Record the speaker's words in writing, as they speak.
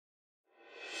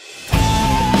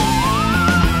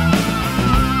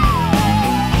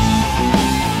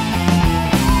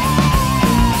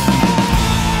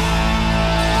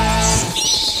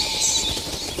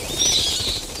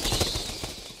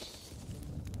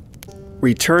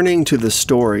Returning to the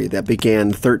story that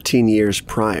began 13 years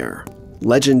prior,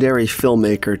 legendary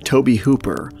filmmaker Tobe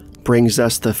Hooper brings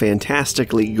us the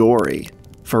fantastically gory,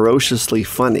 ferociously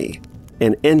funny,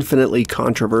 and infinitely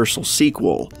controversial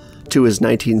sequel to his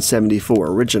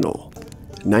 1974 original,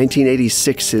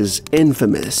 1986's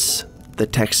infamous The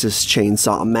Texas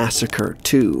Chainsaw Massacre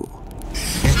 2.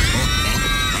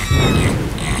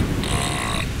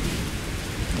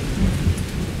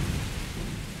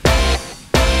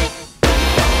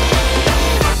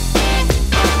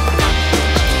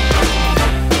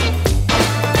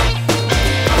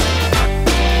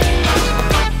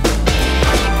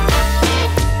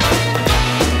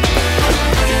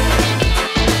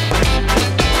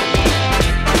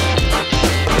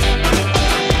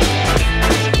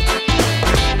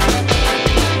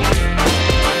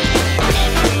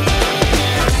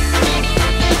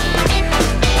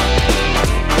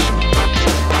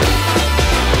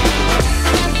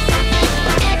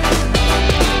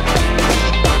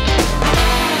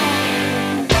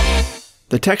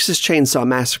 The Texas Chainsaw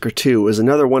Massacre 2 is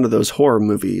another one of those horror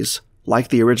movies, like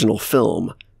the original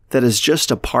film, that is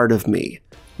just a part of me,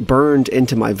 burned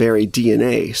into my very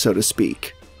DNA, so to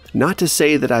speak. Not to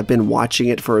say that I've been watching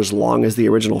it for as long as the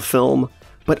original film,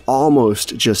 but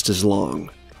almost just as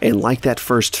long. And like that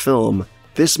first film,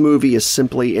 this movie is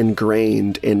simply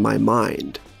ingrained in my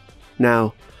mind.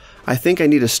 Now, I think I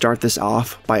need to start this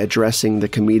off by addressing the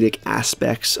comedic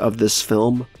aspects of this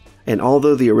film. And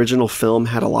although the original film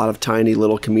had a lot of tiny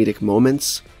little comedic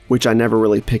moments, which I never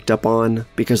really picked up on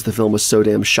because the film was so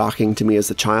damn shocking to me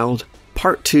as a child,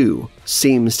 Part 2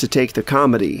 seems to take the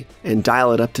comedy and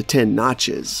dial it up to 10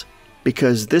 notches,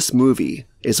 because this movie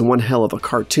is one hell of a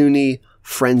cartoony,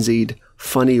 frenzied,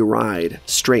 funny ride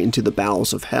straight into the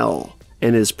bowels of hell,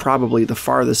 and is probably the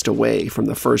farthest away from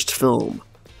the first film,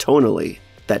 tonally,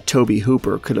 that Tobe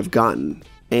Hooper could have gotten,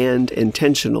 and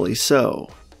intentionally so.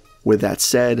 With that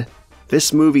said,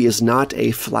 this movie is not a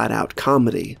flat-out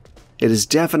comedy. It is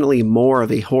definitely more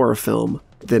of a horror film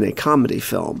than a comedy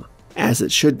film, as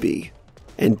it should be,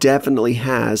 and definitely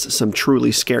has some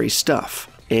truly scary stuff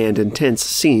and intense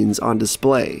scenes on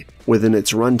display within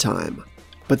its runtime.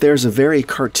 But there's a very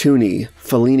cartoony,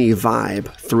 Fellini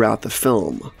vibe throughout the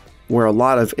film, where a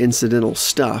lot of incidental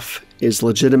stuff is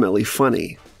legitimately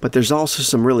funny, but there's also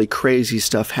some really crazy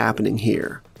stuff happening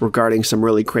here, regarding some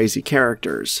really crazy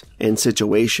characters and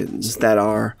situations that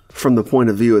are, from the point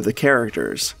of view of the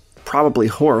characters, probably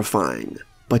horrifying,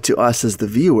 but to us as the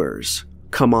viewers,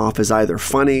 come off as either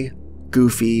funny,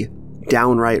 goofy,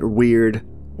 downright weird,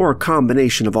 or a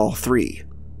combination of all three.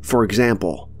 For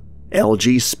example,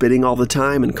 LG spitting all the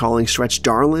time and calling Stretch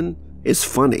darlin' is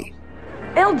funny.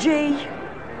 LG!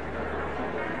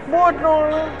 More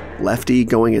darling! Lefty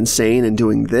going insane and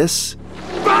doing this.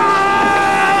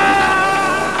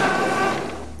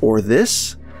 Or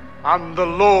this. I'm the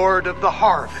Lord of the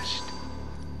Harvest.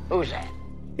 Who's that?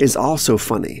 Is also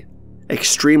funny.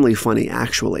 Extremely funny,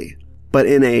 actually. But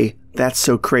in a that's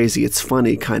so crazy it's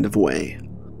funny kind of way.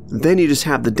 Then you just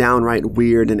have the downright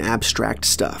weird and abstract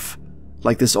stuff.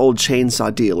 Like this old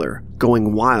chainsaw dealer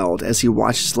going wild as he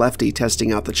watches Lefty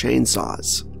testing out the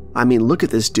chainsaws. I mean, look at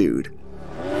this dude.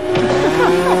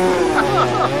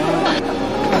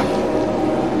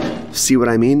 See what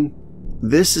I mean?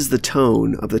 This is the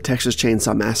tone of the Texas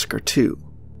Chainsaw Massacre 2.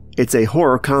 It's a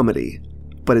horror comedy,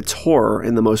 but it's horror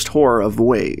in the most horror of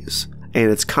ways, and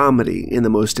it's comedy in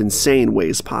the most insane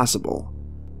ways possible.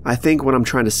 I think what I'm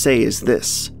trying to say is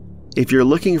this. If you're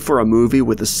looking for a movie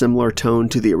with a similar tone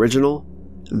to the original,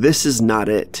 this is not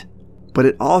it. But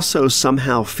it also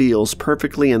somehow feels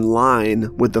perfectly in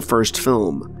line with the first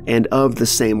film, and of the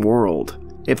same world,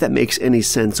 if that makes any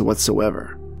sense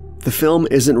whatsoever. The film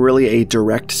isn't really a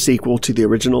direct sequel to the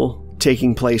original,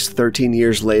 taking place 13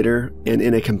 years later and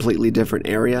in a completely different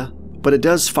area, but it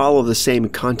does follow the same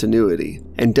continuity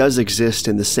and does exist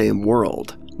in the same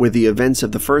world, with the events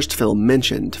of the first film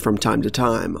mentioned from time to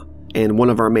time, and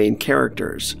one of our main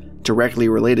characters directly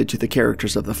related to the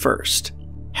characters of the first.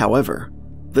 However,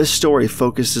 this story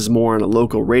focuses more on a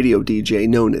local radio DJ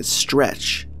known as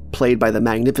Stretch, played by the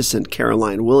magnificent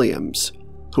Caroline Williams,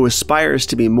 who aspires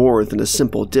to be more than a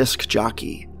simple disc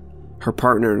jockey. Her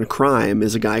partner in crime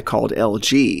is a guy called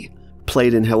LG,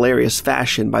 played in hilarious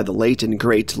fashion by the late and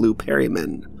great Lou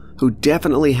Perryman, who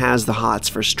definitely has the hots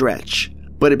for Stretch,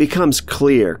 but it becomes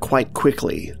clear quite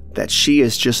quickly that she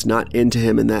is just not into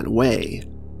him in that way,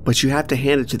 but you have to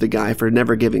hand it to the guy for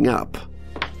never giving up.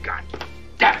 God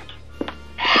damn it!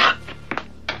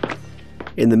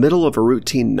 In the middle of a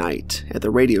routine night at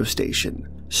the radio station,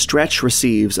 Stretch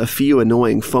receives a few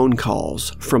annoying phone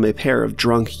calls from a pair of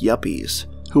drunk yuppies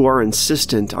who are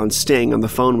insistent on staying on the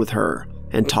phone with her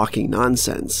and talking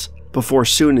nonsense, before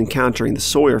soon encountering the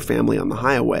Sawyer family on the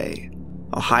highway.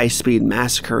 A high-speed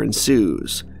massacre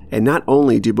ensues, and not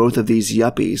only do both of these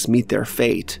yuppies meet their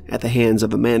fate at the hands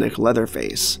of a manic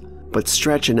Leatherface, but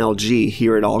Stretch and LG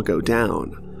hear it all go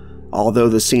down. Although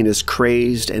the scene is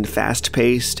crazed and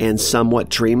fast-paced and somewhat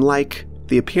dreamlike,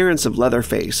 the appearance of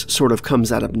Leatherface sort of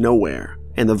comes out of nowhere,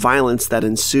 and the violence that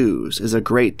ensues is a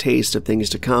great taste of things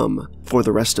to come for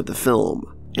the rest of the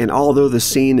film. And although the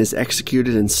scene is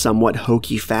executed in somewhat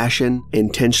hokey fashion,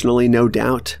 intentionally no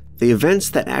doubt, the events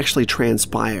that actually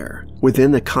transpire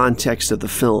within the context of the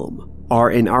film are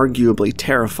inarguably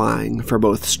terrifying for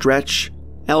both Stretch,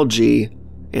 LG,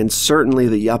 and certainly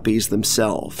the yuppies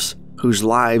themselves, whose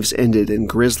lives ended in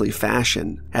grisly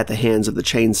fashion at the hands of the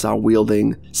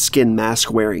chainsaw-wielding, skin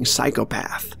mask-wearing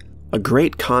psychopath. A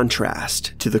great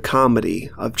contrast to the comedy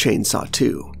of Chainsaw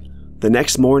 2. The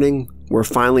next morning, we're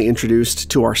finally introduced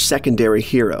to our secondary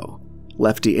hero,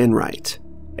 Lefty Enright,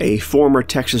 a former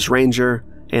Texas Ranger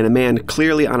and a man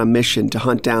clearly on a mission to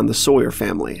hunt down the Sawyer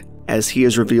family, as he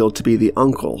is revealed to be the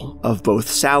uncle of both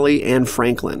Sally and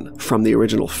Franklin from the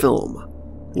original film.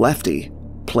 Lefty,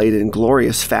 played in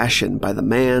glorious fashion by the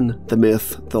man, the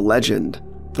myth, the legend,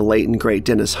 the late and great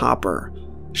Dennis Hopper,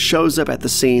 shows up at the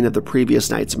scene of the previous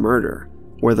night's murder,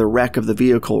 where the wreck of the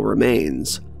vehicle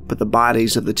remains, but the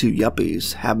bodies of the two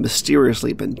yuppies have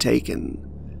mysteriously been taken.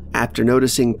 After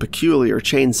noticing peculiar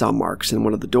chainsaw marks in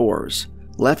one of the doors,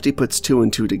 Lefty puts two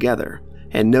and two together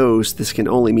and knows this can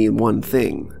only mean one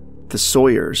thing: the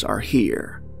Sawyers are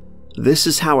here. This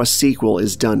is how a sequel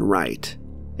is done right.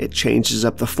 It changes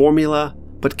up the formula,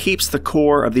 but keeps the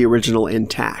core of the original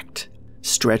intact.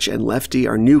 Stretch and Lefty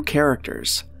are new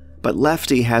characters, but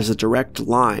Lefty has a direct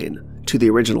line to the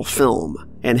original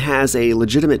film and has a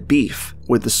legitimate beef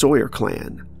with the Sawyer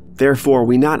clan. Therefore,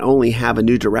 we not only have a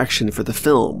new direction for the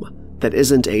film that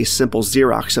isn't a simple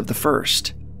Xerox of the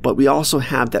first, but we also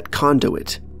have that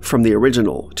conduit from the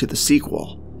original to the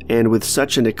sequel. And with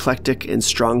such an eclectic and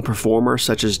strong performer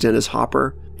such as Dennis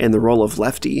Hopper in the role of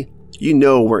Lefty, you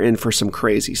know we're in for some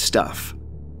crazy stuff.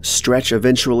 Stretch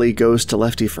eventually goes to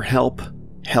Lefty for help,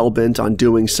 hell-bent on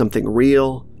doing something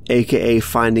real, aka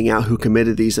finding out who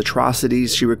committed these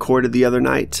atrocities she recorded the other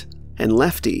night, and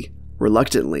Lefty,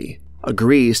 reluctantly,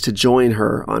 agrees to join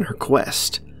her on her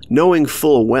quest, knowing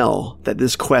full well that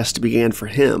this quest began for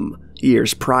him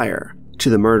years prior to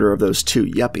the murder of those two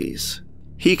yuppies.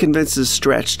 He convinces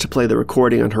Stretch to play the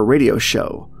recording on her radio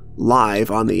show, live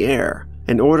on the air,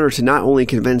 in order to not only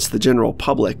convince the general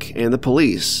public and the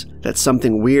police that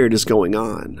something weird is going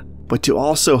on, but to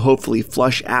also hopefully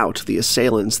flush out the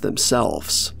assailants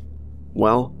themselves.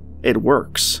 Well, it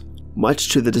works, much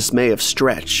to the dismay of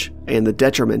Stretch and the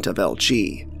detriment of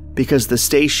LG, because the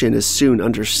station is soon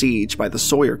under siege by the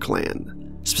Sawyer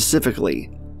clan,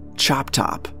 specifically Chop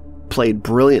Top, played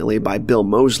brilliantly by Bill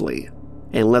Moseley,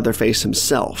 and Leatherface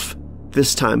himself,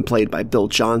 this time played by Bill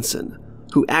Johnson,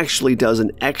 who actually does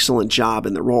an excellent job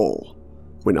in the role.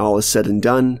 When all is said and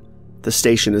done, the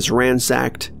station is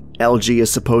ransacked, LG is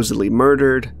supposedly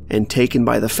murdered and taken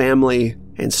by the family,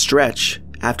 and Stretch,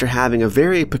 after having a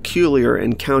very peculiar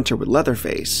encounter with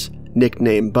Leatherface,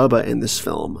 nicknamed Bubba in this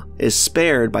film, is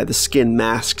spared by the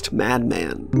skin-masked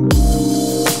madman.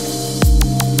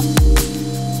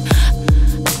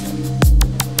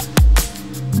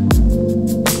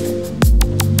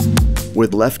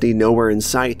 With Lefty nowhere in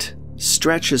sight,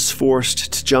 Stretch is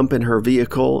forced to jump in her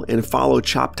vehicle and follow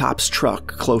Chop Top's truck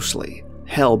closely,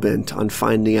 hell-bent on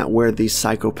finding out where these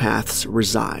psychopaths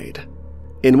reside.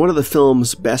 In one of the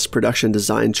film's best production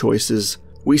design choices,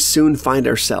 we soon find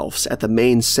ourselves at the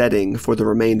main setting for the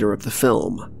remainder of the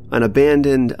film, an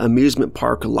abandoned amusement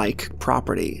park-like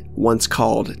property once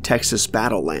called Texas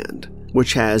Battleland,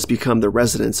 which has become the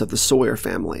residence of the Sawyer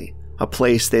family, a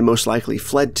place they most likely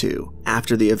fled to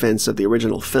after the events of the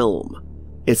original film.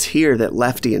 It's here that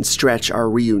Lefty and Stretch are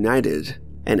reunited,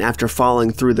 and after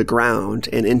falling through the ground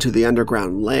and into the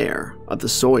underground lair of the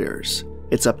Sawyers,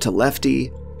 it's up to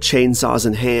Lefty, chainsaws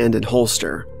in hand and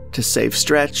holster, to save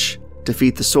Stretch,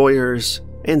 defeat the Sawyers,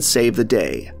 and save the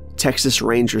day, Texas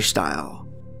Ranger style.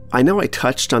 I know I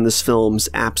touched on this film's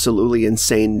absolutely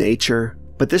insane nature,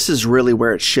 but this is really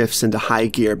where it shifts into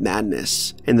high-gear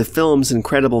madness, and the film's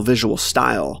incredible visual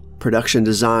style, production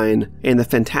design, and the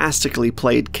fantastically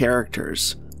played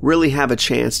characters really have a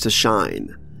chance to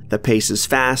shine. The pace is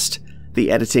fast, the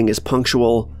editing is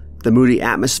punctual, the moody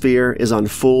atmosphere is on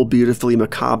full, beautifully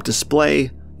macabre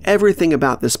display. Everything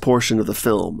about this portion of the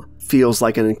film feels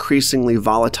like an increasingly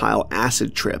volatile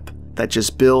acid trip that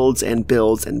just builds and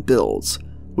builds and builds,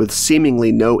 with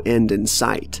seemingly no end in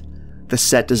sight. The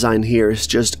set design here is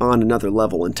just on another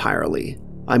level entirely.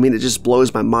 I mean, it just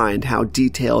blows my mind how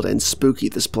detailed and spooky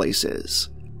this place is.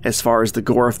 As far as the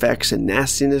gore effects and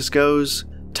nastiness goes,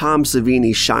 Tom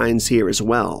Savini shines here as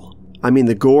well. I mean,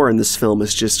 the gore in this film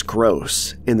is just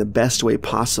gross in the best way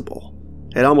possible.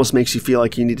 It almost makes you feel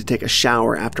like you need to take a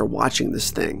shower after watching this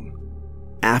thing.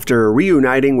 After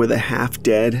reuniting with a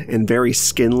half-dead and very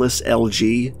skinless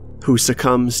LG, who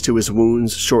succumbs to his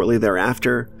wounds shortly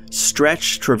thereafter,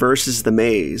 Stretch traverses the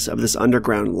maze of this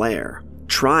underground lair,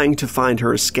 trying to find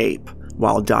her escape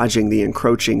while dodging the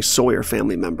encroaching Sawyer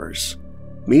family members.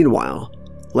 Meanwhile,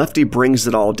 Lefty brings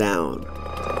it all down.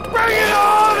 Bring it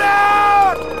all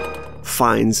down!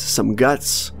 Finds some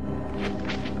guts,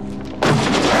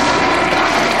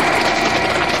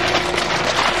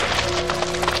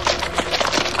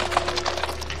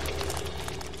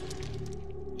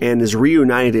 and is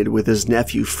reunited with his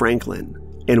nephew Franklin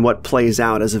in what plays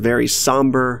out as a very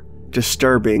somber,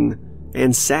 disturbing,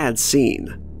 and sad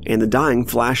scene, and the dying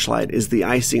flashlight is the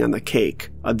icing on the cake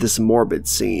of this morbid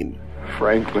scene.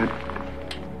 Franklin.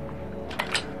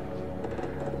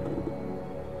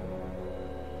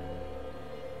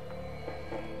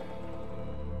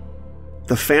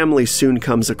 The family soon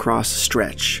comes across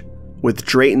Stretch, with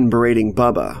Drayton berating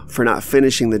Bubba for not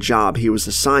finishing the job he was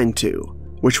assigned to,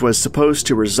 which was supposed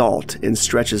to result in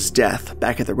Stretch's death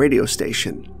back at the radio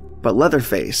station. But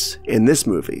Leatherface, in this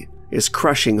movie, is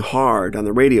crushing hard on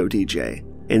the radio DJ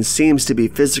and seems to be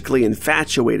physically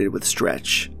infatuated with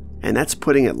Stretch, and that's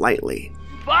putting it lightly.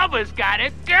 Bubba's got a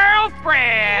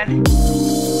girlfriend!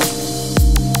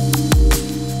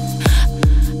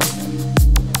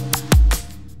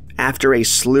 After a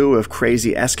slew of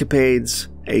crazy escapades,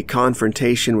 a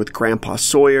confrontation with Grandpa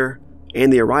Sawyer,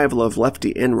 and the arrival of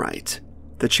Lefty Enright,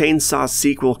 the Chainsaw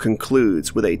sequel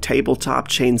concludes with a tabletop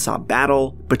chainsaw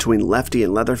battle between Lefty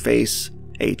and Leatherface,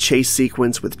 a chase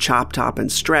sequence with Chop Top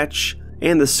and Stretch,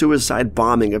 and the suicide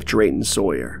bombing of Drayton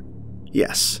Sawyer.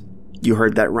 Yes, you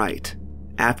heard that right.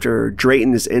 After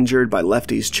Drayton is injured by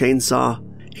Lefty's chainsaw,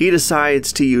 he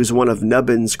decides to use one of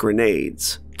Nubbin's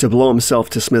grenades to blow himself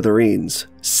to smithereens,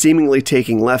 seemingly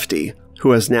taking Lefty,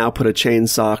 who has now put a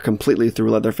chainsaw completely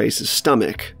through Leatherface's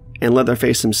stomach, and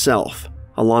Leatherface himself,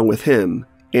 along with him,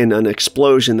 in an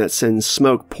explosion that sends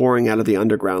smoke pouring out of the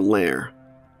underground lair.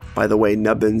 By the way,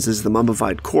 Nubbins is the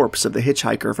mummified corpse of the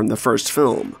hitchhiker from the first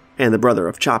film, and the brother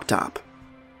of Chop Top.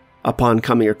 Upon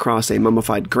coming across a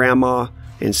mummified grandma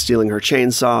and stealing her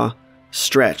chainsaw,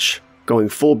 Stretch, going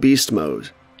full beast mode,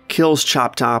 kills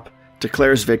Chop Top,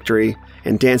 declares victory,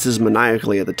 and dances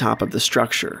maniacally at the top of the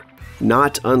structure,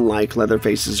 not unlike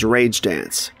Leatherface's rage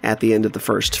dance at the end of the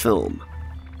first film.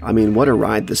 I mean, what a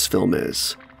ride this film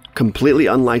is. Completely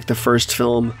unlike the first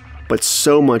film, but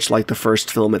so much like the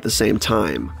first film at the same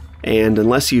time. And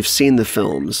unless you've seen the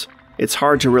films, it's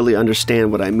hard to really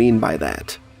understand what I mean by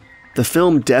that. The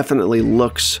film definitely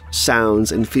looks,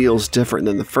 sounds, and feels different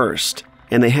than the first,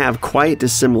 and they have quite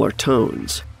dissimilar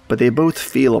tones, but they both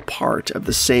feel a part of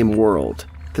the same world,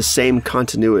 the same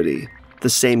continuity, the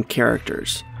same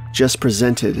characters, just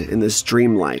presented in this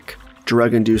dreamlike,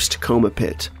 drug-induced coma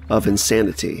pit of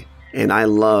insanity, and I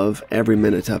love every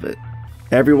minute of it.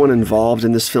 Everyone involved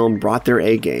in this film brought their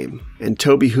A-game, and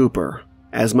Tobe Hooper,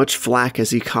 as much flack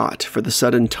as he caught for the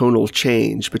sudden tonal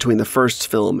change between the first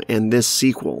film and this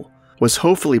sequel, was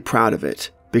hopefully proud of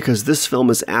it, because this film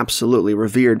is absolutely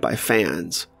revered by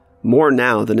fans, more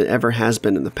now than it ever has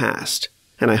been in the past,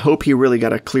 and I hope he really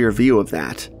got a clear view of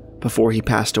that before he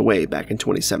passed away back in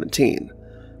 2017.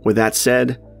 With that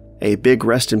said, a big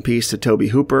rest in peace to Tobe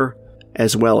Hooper,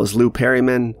 as well as Lou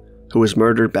Perryman, who was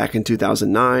murdered back in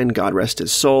 2009, God rest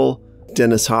his soul,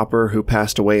 Dennis Hopper, who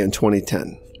passed away in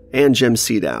 2010, and Jim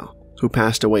Sedow, who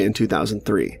passed away in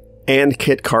 2003, and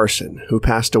Kit Carson, who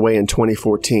passed away in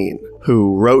 2014,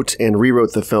 who wrote and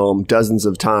rewrote the film dozens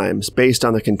of times based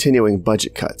on the continuing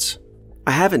budget cuts.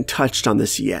 I haven't touched on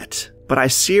this yet, but I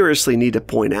seriously need to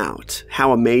point out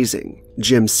how amazing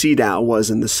Jim Sedow was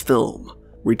in this film,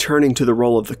 returning to the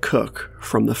role of the cook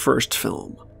from the first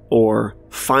film, or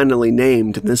finally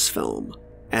named in this film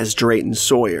as Drayton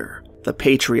Sawyer, the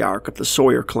patriarch of the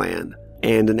Sawyer clan,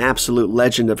 and an absolute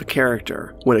legend of a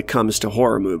character when it comes to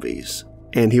horror movies.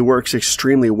 And he works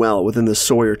extremely well within the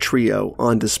Sawyer trio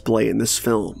on display in this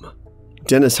film.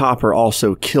 Dennis Hopper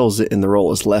also kills it in the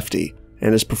role as Lefty,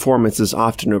 and his performance is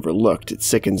often overlooked, it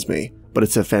sickens me, but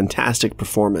it's a fantastic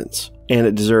performance, and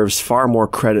it deserves far more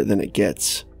credit than it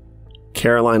gets.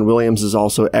 Caroline Williams is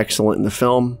also excellent in the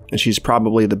film, and she's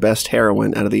probably the best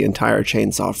heroine out of the entire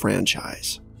Chainsaw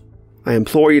franchise. I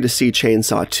implore you to see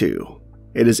Chainsaw 2.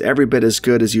 It is every bit as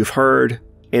good as you've heard,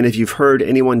 and if you've heard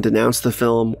anyone denounce the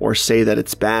film or say that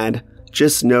it's bad,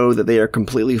 Just know that they are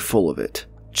completely full of it.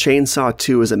 Chainsaw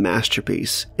 2 is a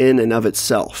masterpiece in and of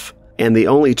itself, and the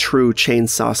only true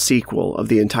Chainsaw sequel of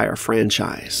the entire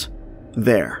franchise.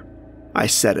 There, I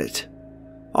said it.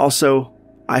 Also,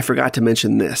 I forgot to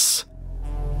mention this.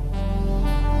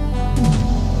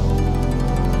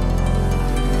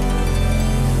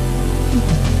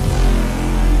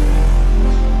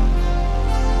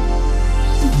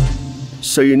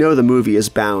 So you know the movie is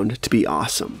bound to be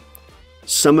awesome.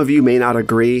 Some of you may not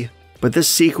agree, but this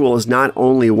sequel is not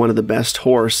only one of the best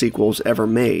horror sequels ever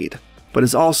made, but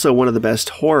is also one of the best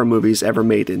horror movies ever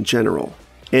made in general.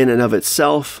 In and of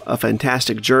itself, a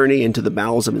fantastic journey into the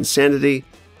bowels of insanity,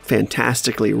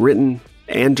 fantastically written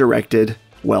and directed,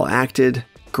 well acted,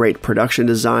 great production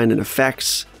design and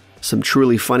effects, some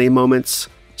truly funny moments,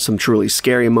 some truly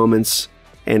scary moments,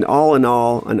 and all in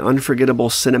all, an unforgettable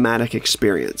cinematic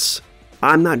experience.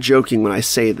 I'm not joking when I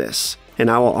say this, and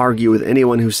I will argue with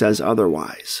anyone who says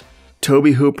otherwise.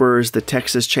 Tobe Hooper's The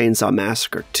Texas Chainsaw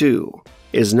Massacre 2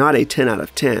 is not a 10 out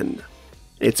of 10.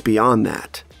 It's beyond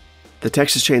that. The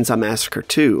Texas Chainsaw Massacre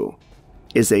 2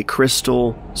 is a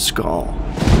crystal skull.